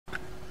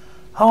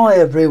Hi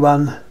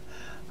everyone,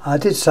 I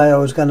did say I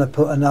was going to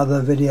put another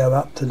video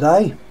up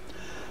today,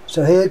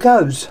 so here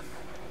goes.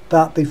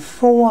 But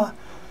before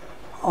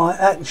I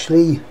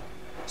actually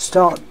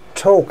start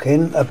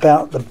talking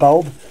about the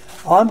bulb,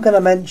 I'm going to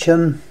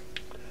mention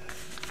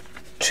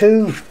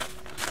two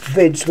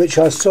vids which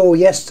I saw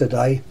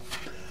yesterday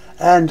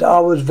and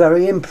I was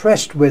very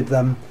impressed with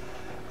them.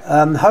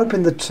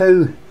 Hoping the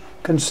two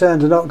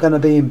concerned are not going to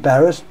be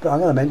embarrassed, but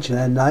I'm going to mention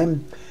their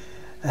name.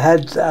 I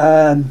had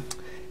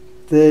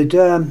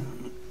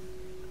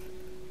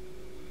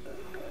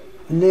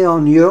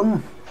Neon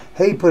Young.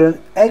 He put an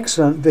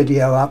excellent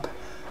video up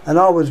and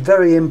I was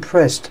very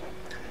impressed.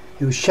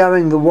 He was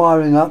showing the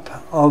wiring up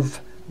of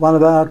one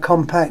of our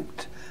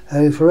compact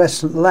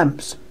fluorescent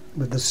lamps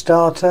with the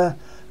starter,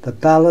 the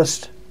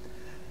ballast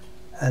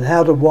and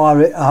how to wire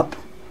it up,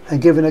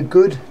 and giving a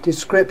good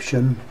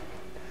description.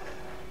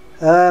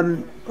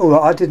 I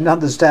didn't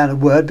understand a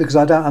word because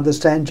I don't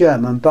understand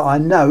German, but I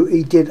know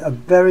he did a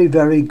very,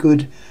 very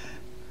good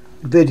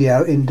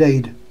video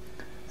indeed,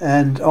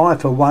 and I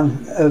for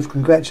one have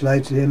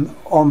congratulated him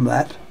on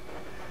that.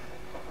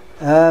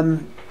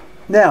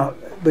 Now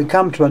we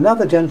come to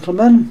another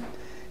gentleman,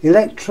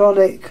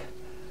 Electronic,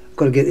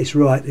 got to get this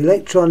right,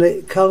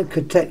 Electronic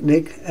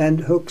Kalkotechnik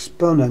and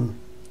Huxbonnen.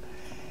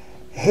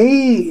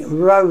 He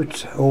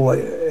wrote, or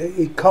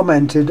he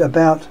commented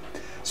about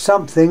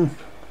something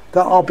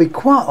that I'll be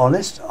quite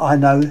honest, I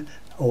know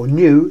or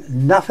knew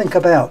nothing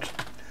about,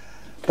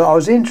 but I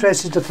was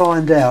interested to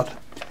find out.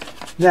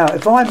 Now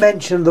if I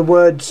mention the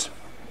words,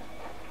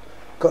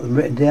 got them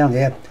written down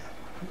here,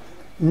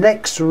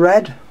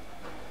 NextRad,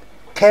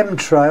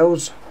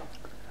 chemtrails,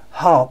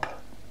 HARP,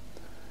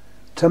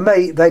 to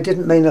me they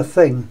didn't mean a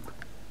thing,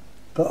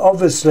 but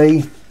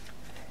obviously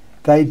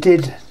they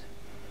did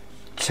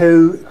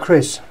to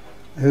Chris,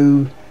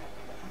 who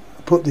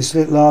put this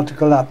little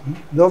article up.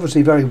 He's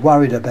obviously very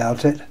worried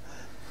about it.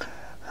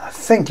 I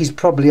think he's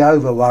probably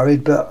over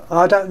worried, but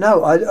I don't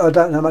know. I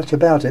don't know much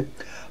about it,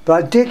 but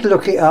I did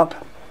look it up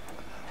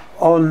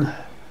on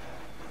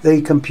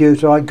the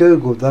computer. I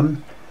googled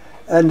them,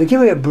 and to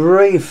give you a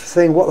brief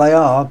thing what they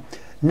are,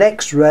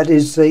 NextRad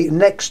is the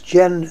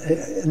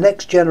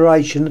next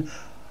generation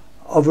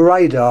of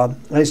radar,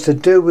 and it's to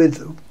do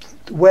with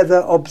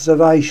weather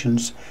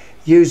observations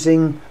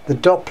using the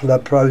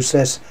Doppler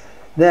process.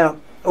 Now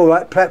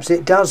alright, perhaps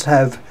it does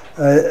have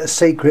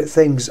secret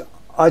things,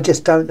 I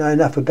just don't know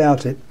enough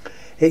about it.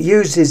 It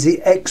uses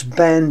the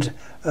X-band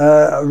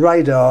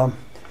radar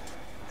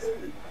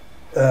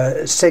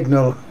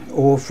signal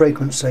or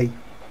frequency.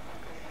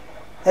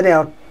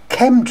 Anyhow,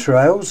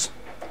 chemtrails,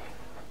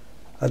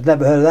 I'd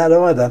never heard of that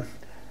either.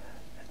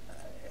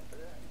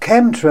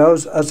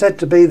 Chemtrails are said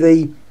to be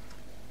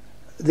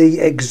the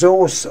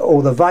exhaust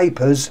or the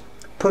vapours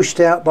pushed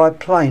out by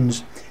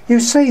planes. You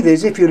see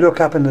these, if you look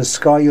up in the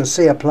sky you'll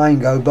see a plane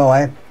go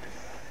by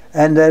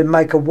and then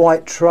make a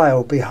white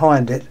trail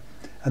behind it,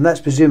 and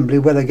that's presumably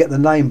where they get the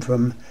name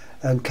from,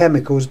 and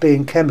chemicals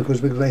being chemicals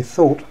because they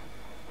thought,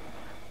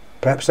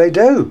 perhaps they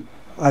do,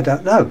 I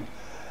don't know,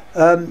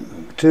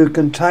 to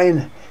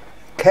contain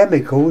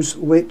chemicals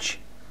which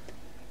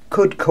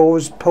could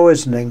cause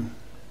poisoning.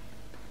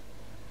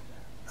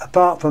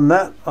 Apart from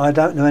that I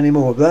don't know any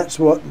more. That's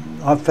what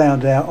I've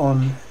found out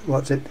on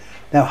what's it.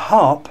 Now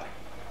HARP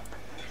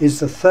is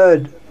the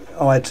third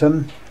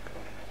item,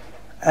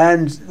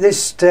 and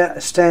this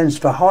stands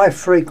for High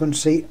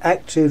Frequency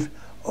Active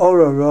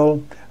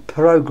Auroral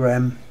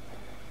Program.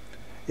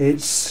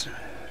 It's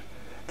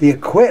the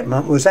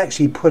equipment was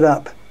actually put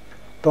up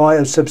by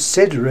a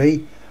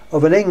subsidiary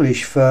of an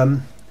English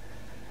firm.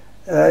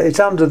 It's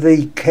under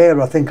the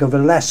care, I think, of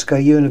Alaska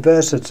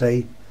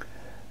University,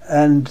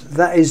 and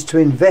that is to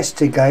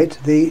investigate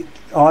the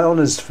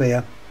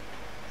ionosphere.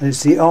 And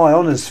it's the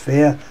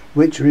ionosphere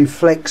which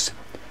reflects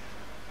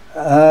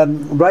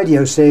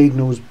radio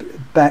signals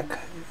back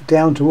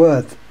down to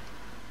Earth.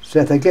 So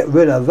if they get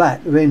rid of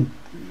that, they're in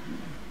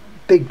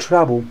big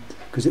trouble,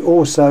 because it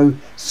also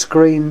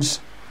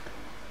screens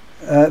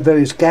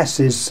various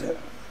gases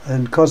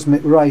and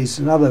cosmic rays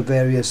and other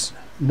various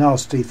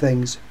nasty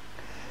things.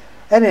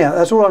 Anyhow,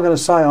 that's all I'm going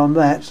to say on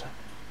that,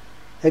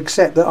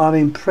 except that I'm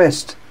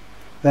impressed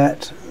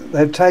that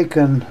they've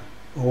taken,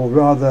 or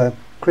rather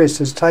Chris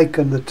has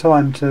taken the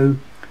time to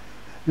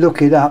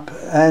look it up,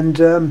 and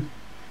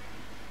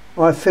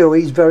I feel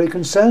he's very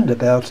concerned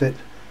about it,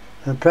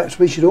 and perhaps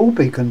we should all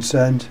be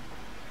concerned.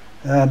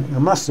 I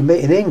must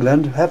admit, in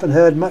England I haven't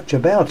heard much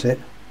about it.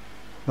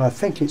 I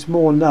think it's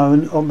more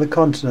known on the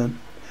continent.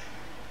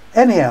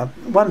 Anyhow,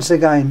 once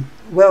again,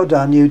 well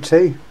done you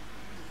two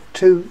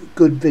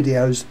good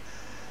videos.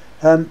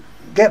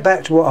 Get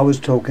back to what I was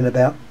talking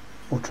about,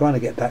 or trying to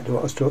get back to what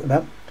I was talking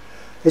about.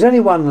 There's only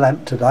one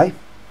lamp today.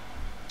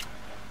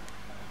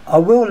 I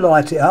will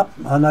light it up.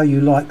 I know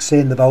you like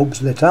seeing the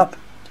bulbs lit up.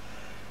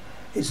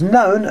 It's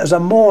known as a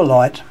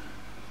Morlite.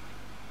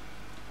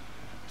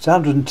 It's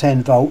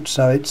 110 volts,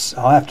 so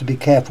I have to be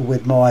careful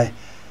with my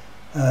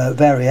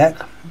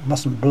variac.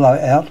 Mustn't blow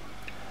it out.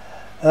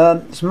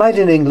 It's made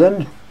in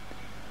England.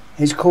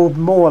 It's called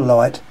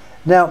Morlite.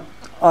 Now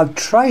I've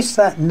traced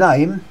that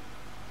name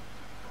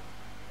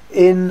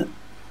in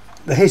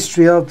the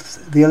history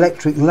of the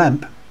electric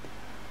lamp.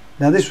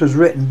 Now this was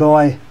written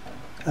by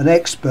an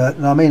expert,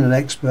 and I mean an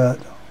expert,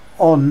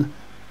 on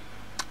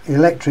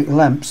electric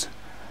lamps.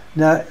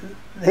 Now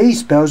he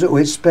spells it, or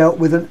it's spelt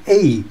with an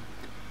E,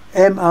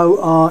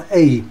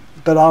 M-O-R-E,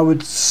 but I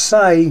would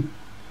say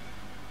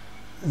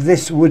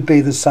this would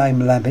be the same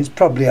lamp. It's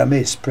probably a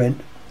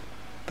misprint,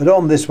 but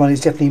on this one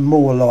it's definitely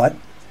Morlite,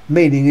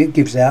 meaning it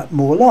gives out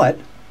more light.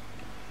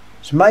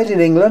 It's made in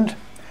England,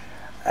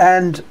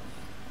 and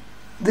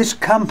this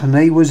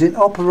company was in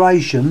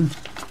operation,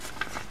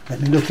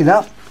 let me look it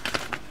up,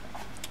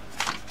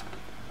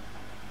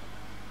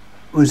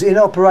 was in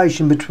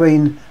operation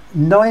between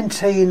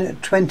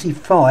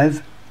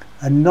 1925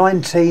 and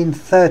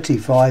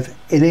 1935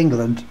 in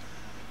England.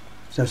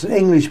 So it's an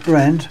English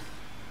brand,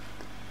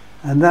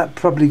 and that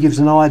probably gives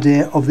an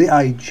idea of the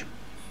age.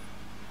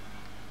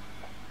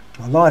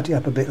 I'll light it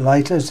up a bit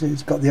later. So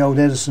it's got the old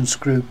Edison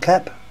screw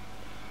cap.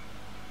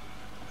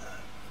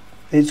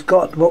 It's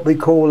got what we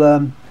call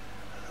the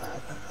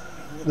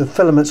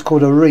filament's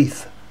called a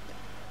wreath,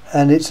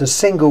 and it's a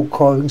single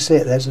coil. You can see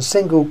it there's a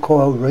single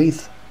coil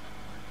wreath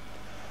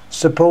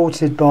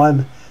supported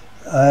by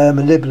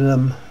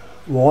molybdenum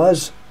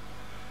wires.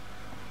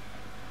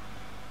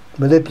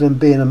 Molybdenum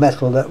being a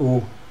metal that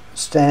will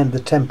stand the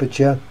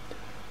temperature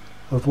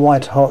of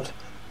white hot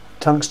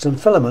tungsten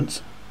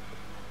filaments.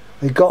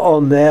 They got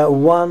on there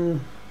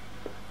 1,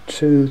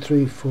 2,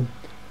 3, 4.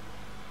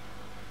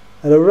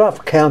 At a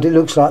rough count it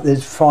looks like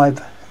there's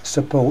 5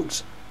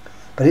 supports,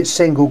 but it's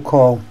single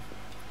coil.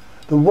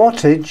 The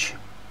wattage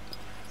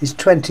is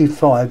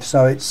 25,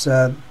 so it's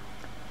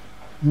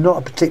not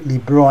a particularly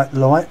bright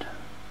light,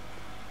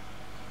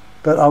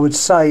 but I would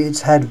say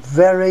it's had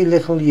very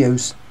little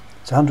use.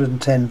 It's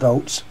 110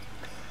 volts.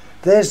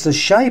 There's the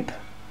shape.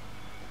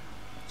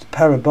 It's a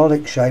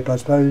parabolic shape, I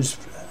suppose.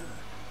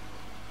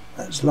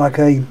 It's like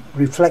a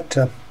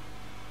reflector,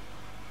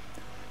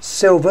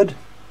 silvered,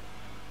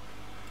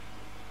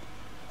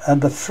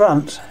 and the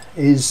front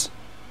is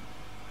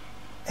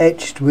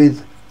etched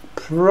with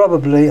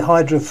probably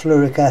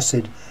hydrofluoric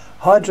acid.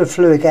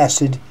 Hydrofluoric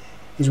acid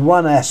is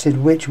one acid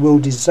which will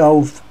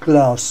dissolve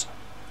glass,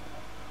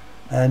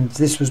 and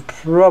this was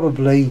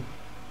probably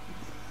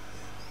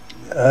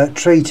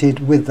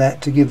treated with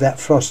that to give that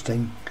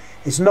frosting.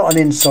 It's not an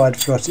inside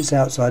frost, it's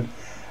outside.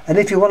 And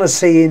if you want to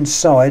see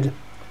inside,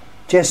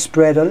 just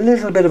spread a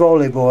little bit of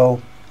olive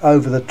oil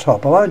over the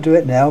top. I won't do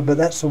it now, but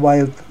that's the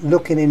way of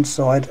looking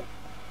inside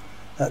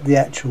at the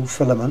actual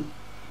filament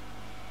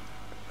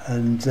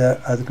and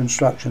the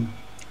construction.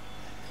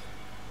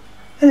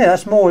 And yeah,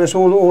 that's more or less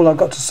all I've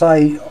got to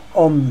say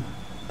on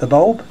the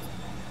bulb.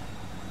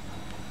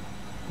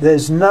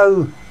 There's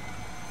no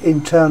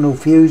internal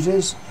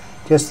fuses,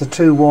 just the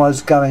 2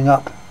 wires going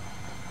up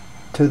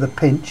to the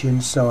pinch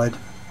inside.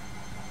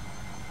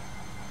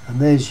 And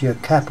there's your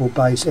cap or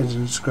base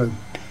Edison screw.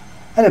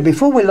 Anyway,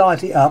 before we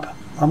light it up,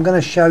 I'm going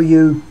to show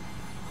you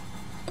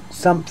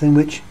something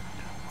which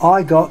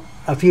I got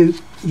a few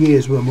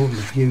years, well more than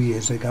a few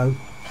years ago.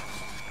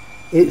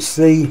 It's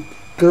the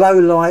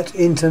Morlite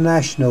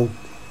International.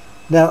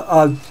 Now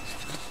I've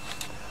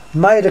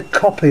made a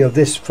copy of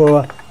this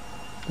for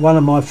one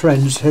of my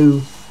friends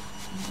who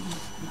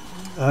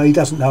he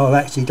doesn't know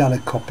I've actually done a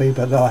copy,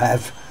 but I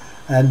have,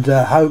 and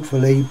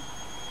hopefully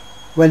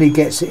when he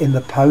gets it in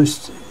the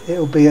post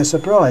it'll be a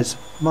surprise.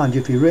 Mind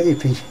you,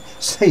 if he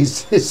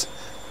sees this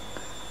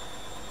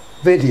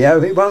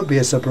video it won't be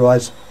a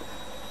surprise.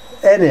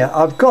 Anyhow,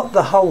 I've got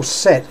the whole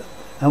set,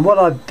 and what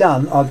I've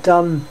done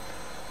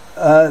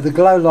the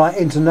Morlite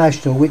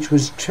International, which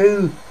was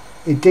 2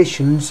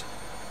 editions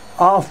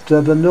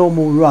after the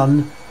normal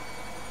run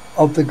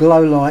of the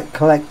Morlite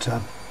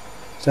collector.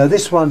 So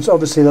this one's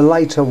obviously the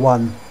later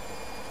one.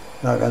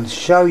 Now I'm going to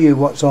show you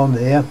what's on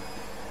here.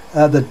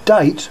 The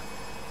date,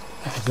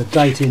 the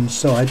date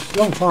inside, a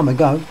long time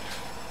ago.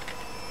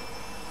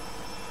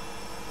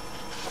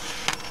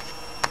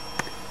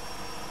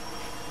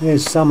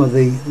 There's some of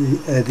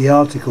the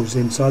articles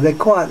inside. They're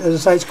quite,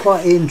 as I say, it's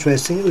quite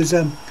interesting. It was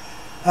a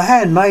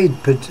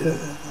handmade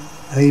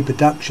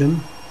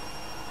production.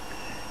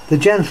 The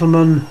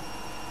gentleman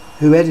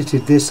who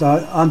edited this, I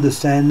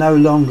understand, no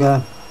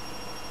longer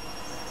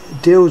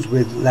deals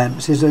with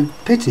lamps. It's a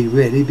pity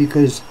really,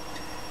 because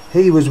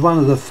he was one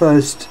of the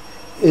first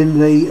in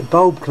the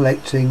bulb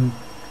collecting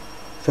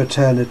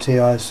fraternity,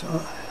 I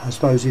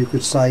suppose you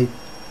could say,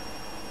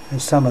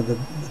 in some of the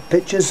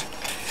pictures.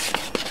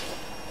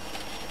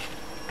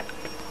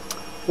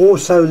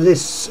 Also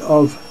lists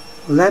of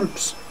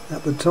lamps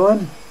at the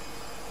time.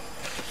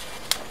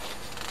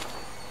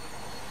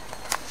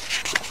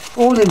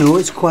 All in all,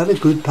 it's quite a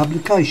good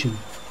publication.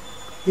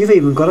 You've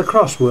even got a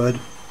crossword.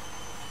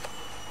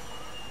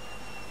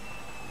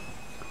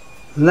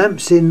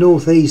 Lamps in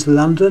North East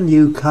London,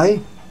 UK.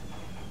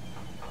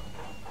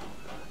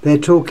 They're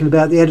talking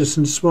about the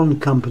Edison Swan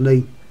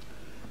Company.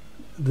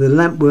 The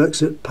lamp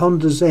works at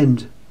Ponder's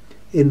End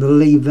in the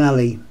Lee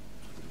Valley.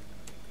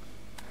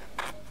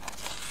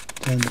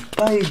 Turn the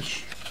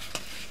page.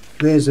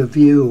 There's a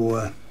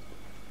view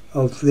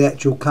of the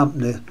actual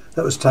company.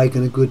 That was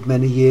taken a good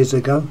many years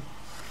ago.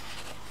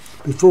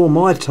 Before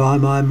my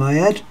time, I may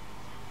add.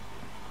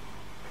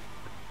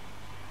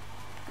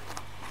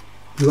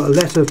 We've got a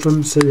letter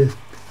from Sir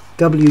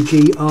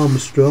W.G.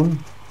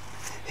 Armstrong.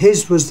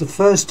 His was the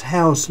first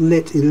house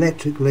lit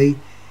electrically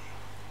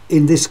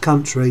in this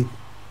country.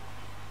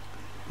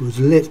 It was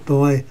lit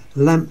by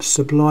lamps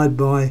supplied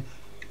by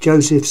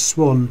Joseph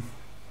Swan.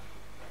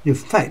 In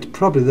fact,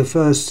 probably the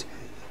first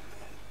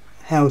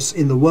house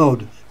in the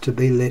world to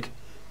be lit,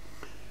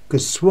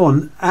 because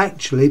Swan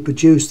actually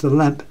produced the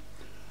lamp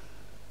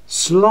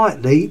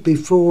slightly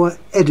before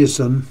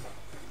Edison.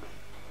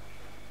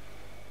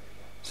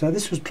 So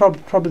this was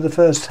probably the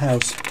first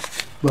house,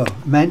 well,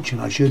 mansion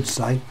I should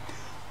say.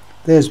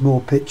 There's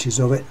more pictures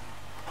of it.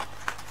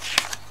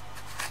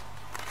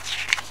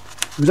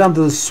 It was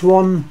under the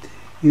Swan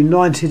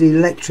United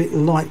Electric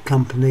Light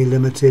Company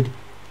Limited,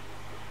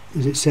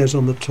 as it says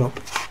on the top.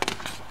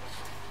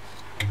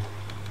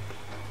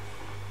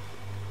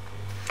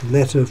 A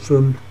letter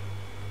from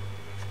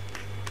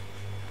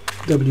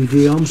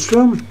W.G.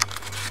 Armstrong.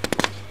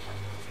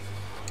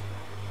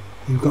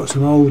 You've got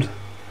some old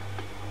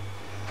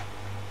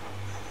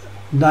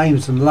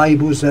names and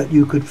labels that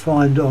you could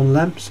find on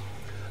lamps.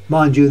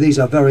 Mind you, these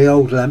are very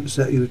old lamps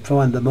that you would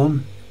find them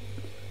on.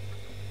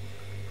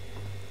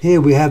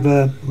 Here we had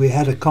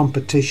a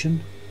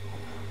competition.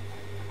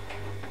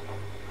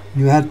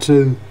 You had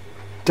to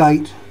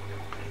date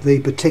the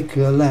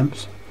particular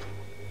lamps.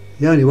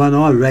 The only one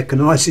I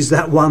recognise is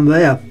that one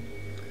there.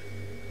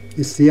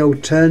 It's the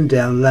old turn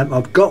down lamp.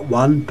 I've got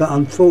one, but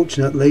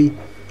unfortunately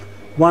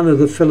one of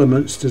the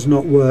filaments does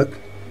not work.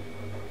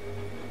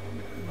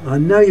 I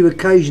know you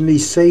occasionally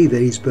see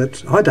these,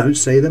 but I don't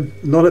see them,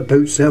 not at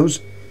boot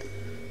sales.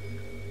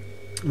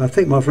 I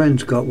think my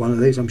friend's got one of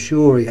these, I'm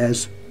sure he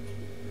has.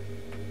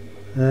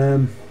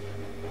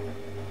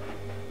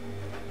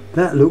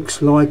 That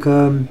looks like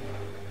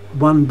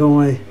one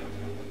by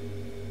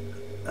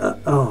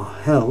oh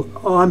hell,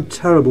 I'm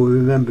terrible at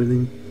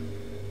remembering.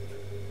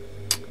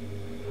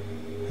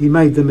 He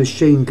made the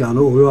machine gun,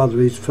 or rather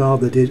his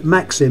father did.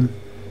 Maxim,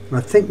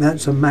 I think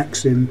that's a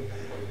Maxim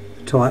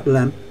type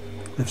lamp.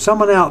 If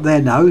someone out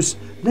there knows,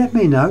 let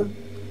me know.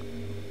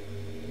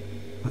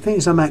 I think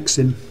it's a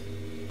Maxim.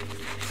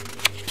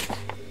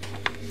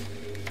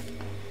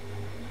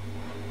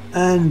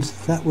 And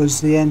that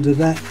was the end of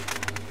that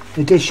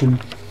edition.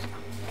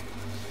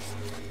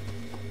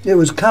 It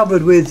was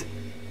covered with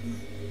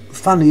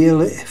funny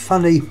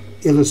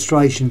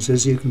illustrations,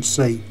 as you can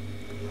see.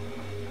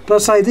 But I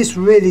say this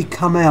really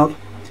come out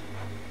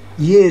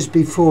years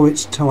before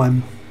its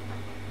time.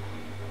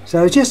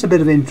 So it's just a bit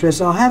of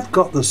interest. I have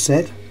got the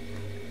set,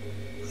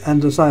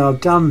 and as I say,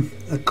 I've done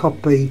a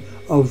copy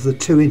of the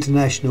two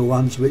international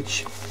ones,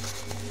 which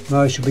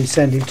I shall be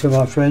sending to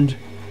my friend.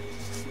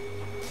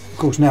 Of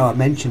course, now I've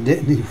mentioned it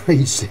and he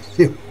reads it,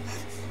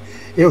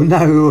 he'll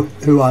know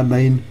who I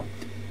mean.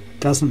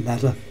 Doesn't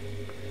matter.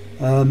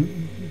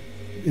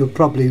 I'll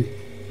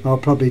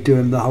probably do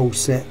him the whole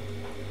set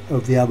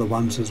of the other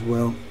ones as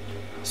well.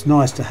 It's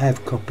nice to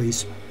have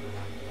copies.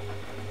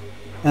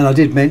 And I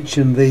did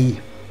mention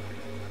the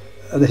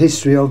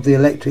history of the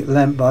electric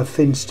lamp by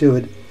Finn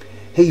Stewart.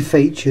 He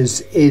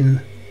features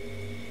in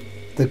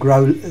the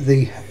glow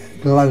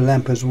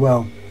lamp as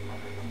well.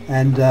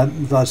 And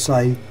as I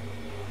say,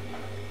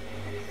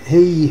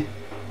 he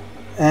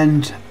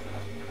and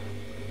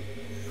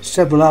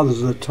several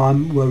others at the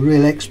time were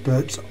real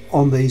experts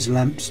on these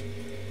lamps.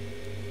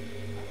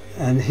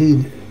 And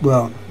he,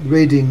 well,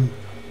 reading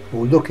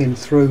or looking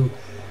through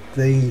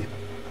the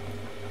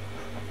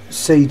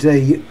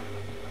CD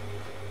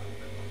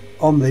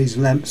on these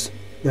lamps,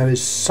 there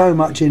is so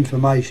much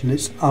information,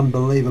 it's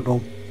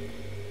unbelievable.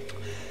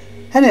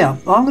 Anyhow,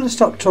 I'm going to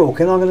stop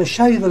talking. I'm going to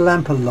show you the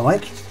lamp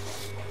alight.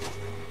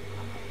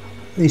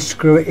 You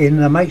screw it in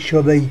and make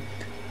sure the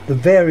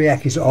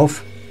variac is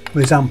off.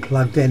 Well, it's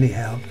unplugged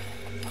anyhow,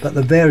 but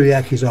the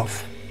variac is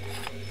off.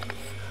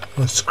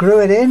 We'll screw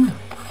it in.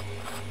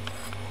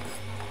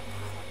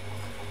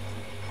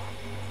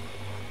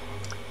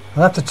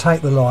 I'll have to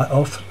take the light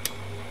off.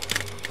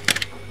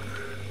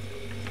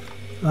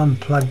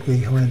 Unplug the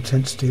high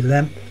intensity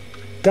lamp.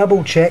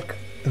 Double check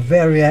the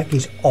variac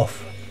is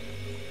off.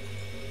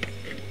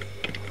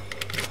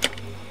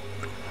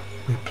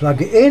 We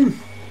plug it in.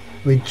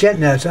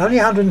 Now it's only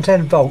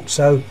 110 volts,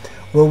 so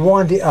we'll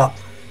wind it up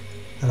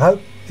and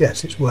hope,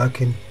 yes, it's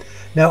working.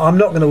 Now I'm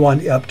not going to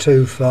wind it up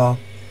too far.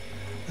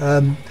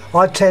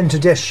 I tend to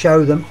just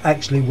show them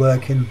actually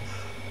working.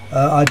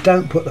 I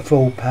don't put the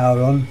full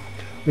power on.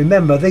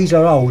 Remember, these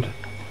are old.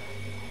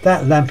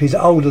 That lamp is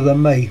older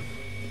than me,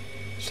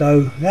 so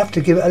you have to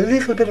give it a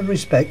little bit of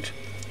respect.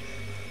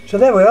 So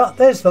there we are,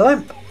 there's the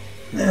lamp.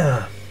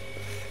 Now,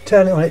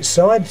 turn it on its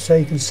side so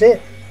you can see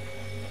it.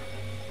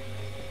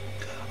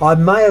 I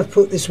may have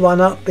put this one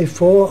up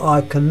before,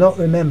 I cannot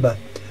remember.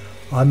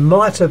 I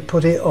might have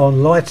put it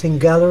on Lighting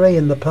Gallery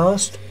in the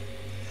past.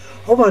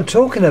 Oh, I'm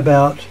talking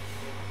about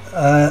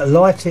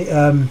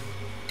lighting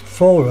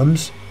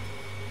forums.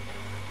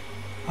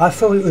 I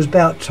thought it was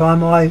about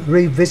time I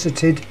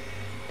revisited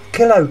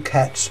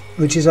KiloCats,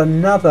 which is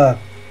another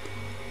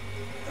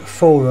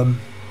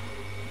forum.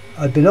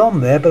 I'd been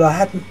on there, but I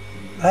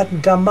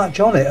hadn't done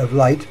much on it of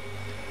late.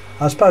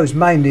 I suppose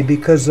mainly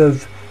because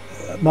of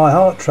my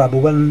heart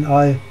trouble. When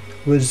I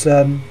was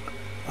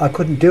I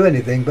couldn't do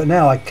anything, but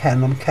now I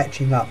can. I'm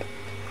catching up.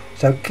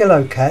 So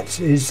KiloCats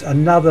is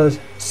another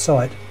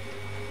site.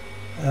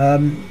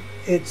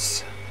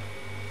 It's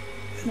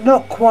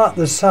not quite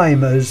the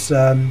same as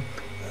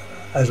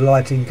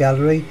Lighting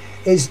Gallery.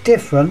 It's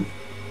different,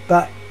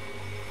 but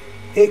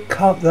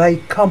they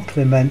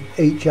complement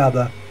each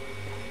other.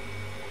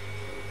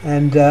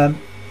 And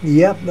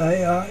yeah,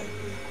 they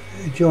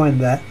joined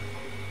that.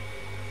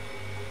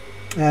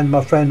 And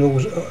my friend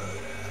also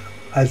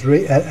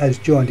has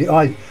joined it.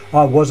 I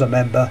was a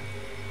member,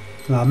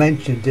 and I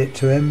mentioned it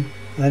to him,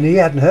 and he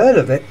hadn't heard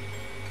of it,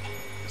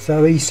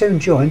 so he soon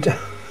joined.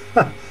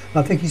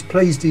 I think he's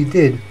pleased he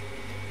did.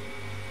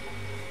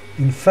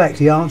 In fact,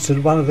 he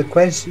answered one of the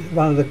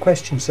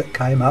questions that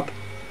came up,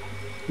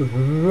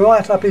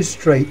 right up his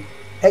street.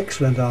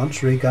 Excellent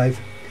answer he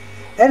gave.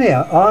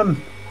 Anyhow,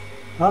 I'm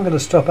going to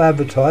stop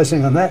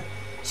advertising on that.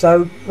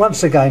 So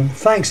once again,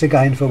 thanks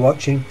again for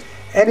watching.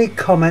 Any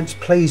comments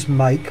please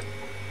make.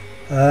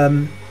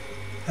 And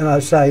I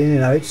say, you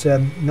know, it's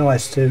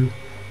nice to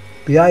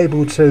be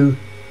able to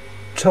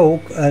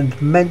talk and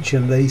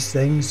mention these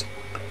things.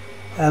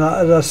 And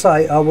as I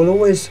say, I will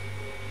always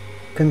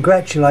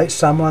congratulate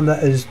someone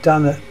that has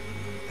done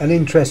an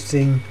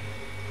interesting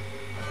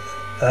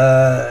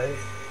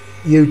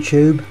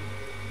YouTube,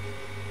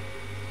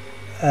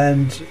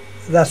 and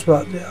that's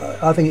what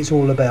I think it's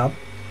all about.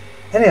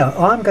 Anyhow,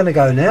 I'm going to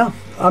go now.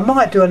 I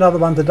might do another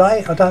one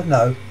today, I don't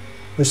know.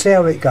 We'll see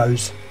how it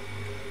goes.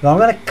 But I'm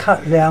going to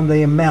cut down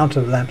the amount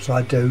of lamps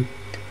I do.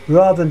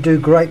 Rather than do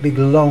great big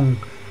long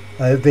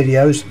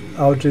videos,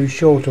 I'll do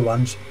shorter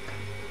ones.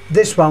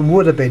 This one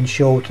would have been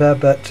shorter,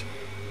 but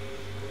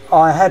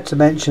I had to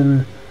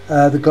mention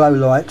the Glow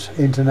Light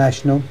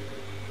International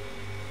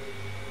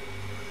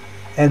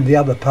and the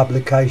other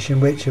publication,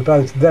 which are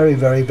both very,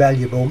 very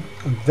valuable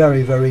and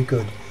very, very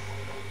good.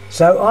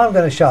 So I'm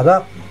going to shut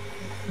up,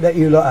 let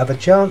you lot have a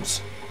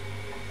chance.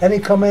 Any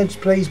comments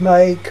please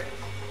make,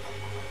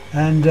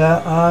 and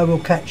I will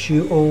catch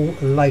you all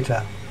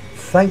later.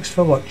 Thanks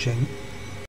for watching.